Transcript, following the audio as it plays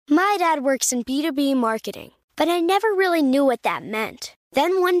My dad works in B2B marketing, but I never really knew what that meant.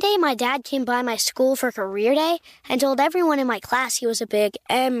 Then one day my dad came by my school for career day and told everyone in my class he was a big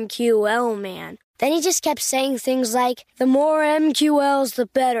MQL man. Then he just kept saying things like, the more MQLs, the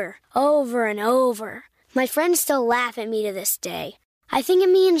better, over and over. My friends still laugh at me to this day. I think it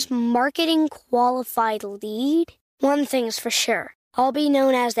means marketing qualified lead. One thing's for sure, I'll be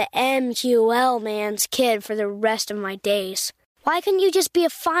known as the MQL man's kid for the rest of my days. Why couldn't you just be a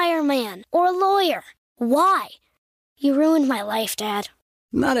fireman or a lawyer? Why? You ruined my life, Dad.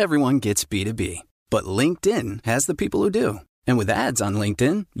 Not everyone gets B2B, but LinkedIn has the people who do. And with ads on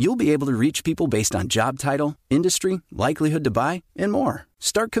LinkedIn, you'll be able to reach people based on job title, industry, likelihood to buy, and more.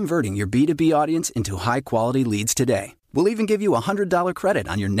 Start converting your B2B audience into high-quality leads today. We'll even give you a $100 credit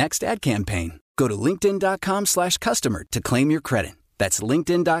on your next ad campaign. Go to linkedin.com/customer to claim your credit. That's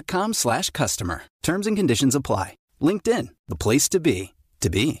linkedin.com/customer. Terms and conditions apply. LinkedIn, the place to be, to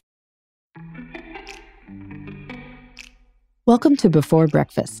be. Welcome to Before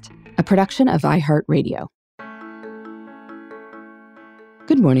Breakfast, a production of iHeartRadio.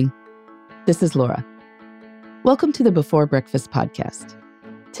 Good morning. This is Laura. Welcome to the Before Breakfast podcast.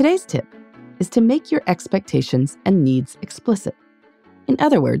 Today's tip is to make your expectations and needs explicit. In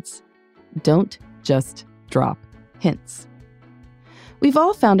other words, don't just drop hints. We've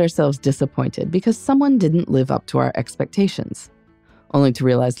all found ourselves disappointed because someone didn't live up to our expectations, only to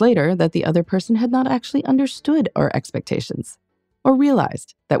realize later that the other person had not actually understood our expectations or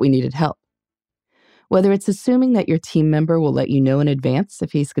realized that we needed help. Whether it's assuming that your team member will let you know in advance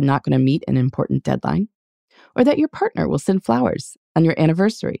if he's not going to meet an important deadline, or that your partner will send flowers on your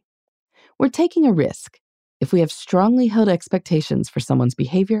anniversary, we're taking a risk if we have strongly held expectations for someone's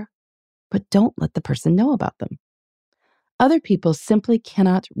behavior, but don't let the person know about them. Other people simply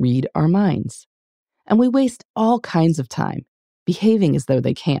cannot read our minds, and we waste all kinds of time behaving as though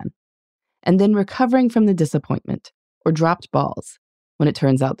they can, and then recovering from the disappointment or dropped balls when it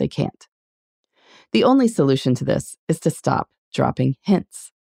turns out they can't. The only solution to this is to stop dropping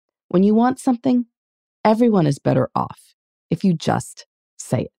hints. When you want something, everyone is better off if you just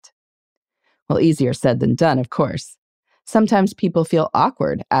say it. Well, easier said than done, of course. Sometimes people feel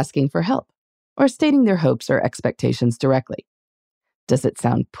awkward asking for help or stating their hopes or expectations directly. Does it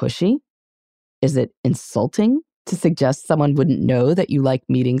sound pushy? Is it insulting to suggest someone wouldn't know that you like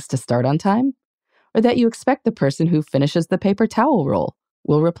meetings to start on time, or that you expect the person who finishes the paper towel roll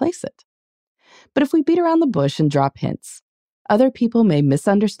will replace it? But if we beat around the bush and drop hints, other people may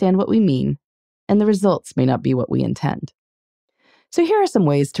misunderstand what we mean, and the results may not be what we intend. So here are some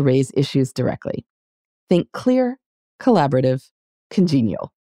ways to raise issues directly. Think clear, collaborative,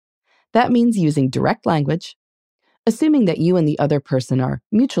 congenial. That means using direct language, assuming that you and the other person are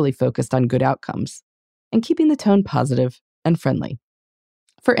mutually focused on good outcomes, and keeping the tone positive and friendly.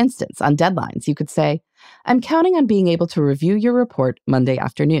 For instance, on deadlines, you could say, I'm counting on being able to review your report Monday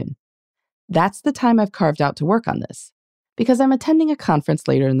afternoon. That's the time I've carved out to work on this, because I'm attending a conference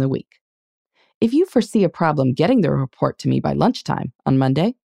later in the week. If you foresee a problem getting the report to me by lunchtime on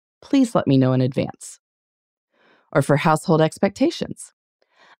Monday, please let me know in advance. Or for household expectations,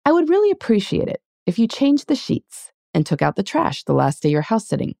 I would really appreciate it if you changed the sheets and took out the trash the last day you're house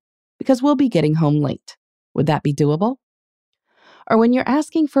sitting, because we'll be getting home late. Would that be doable? Or when you're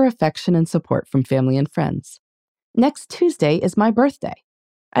asking for affection and support from family and friends. Next Tuesday is my birthday.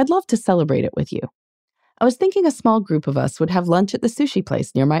 I'd love to celebrate it with you. I was thinking a small group of us would have lunch at the sushi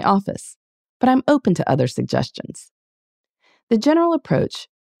place near my office, but I'm open to other suggestions. The general approach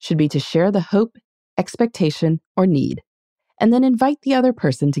should be to share the hope, expectation, or need, and then invite the other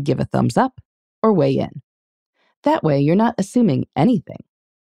person to give a thumbs up or weigh in. That way, you're not assuming anything.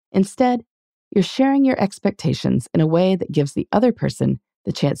 Instead, you're sharing your expectations in a way that gives the other person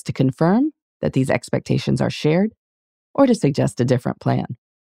the chance to confirm that these expectations are shared or to suggest a different plan.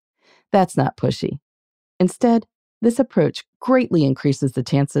 That's not pushy. Instead, this approach greatly increases the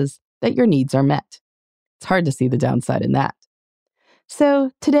chances that your needs are met. It's hard to see the downside in that. So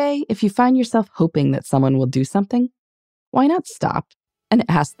today, if you find yourself hoping that someone will do something, why not stop and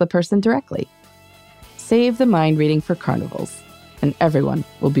ask the person directly? Save the mind reading for carnivals, and everyone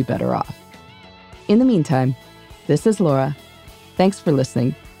will be better off. In the meantime, this is Laura. Thanks for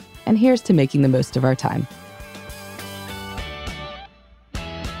listening, and here's to making the most of our time.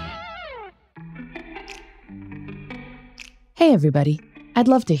 Hey everybody, I'd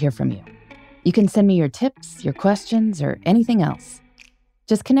love to hear from you. You can send me your tips, your questions, or anything else.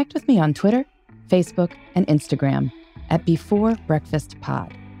 Just connect with me on Twitter, Facebook, and Instagram at Before Breakfast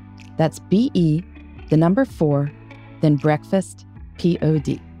Pod. That's BE, the number 4, then Breakfast,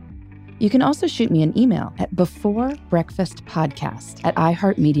 POD. You can also shoot me an email at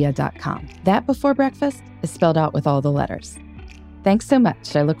beforebreakfastpodcast@iheartmedia.com. That Before Breakfast is spelled out with all the letters. Thanks so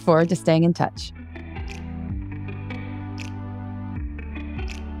much. I look forward to staying in touch.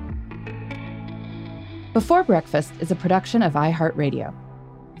 Before Breakfast is a production of iHeartRadio.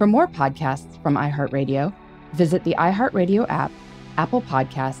 For more podcasts from iHeartRadio, visit the iHeartRadio app, Apple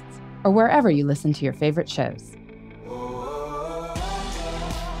Podcasts, or wherever you listen to your favorite shows.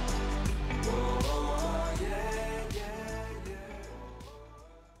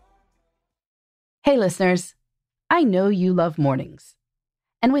 Hey listeners, I know you love mornings.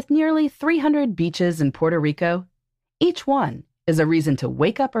 And with nearly 300 beaches in Puerto Rico, each one is a reason to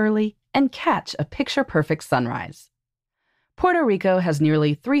wake up early and catch a picture-perfect sunrise. Puerto Rico has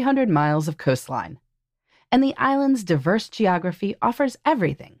nearly 300 miles of coastline, and the island's diverse geography offers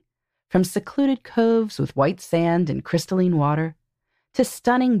everything from secluded coves with white sand and crystalline water to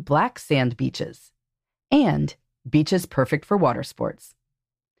stunning black sand beaches and beaches perfect for water sports.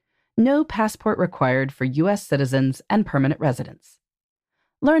 No passport required for U.S. citizens and permanent residents.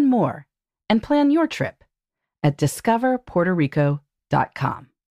 Learn more and plan your trip at discoverpuertorico.com.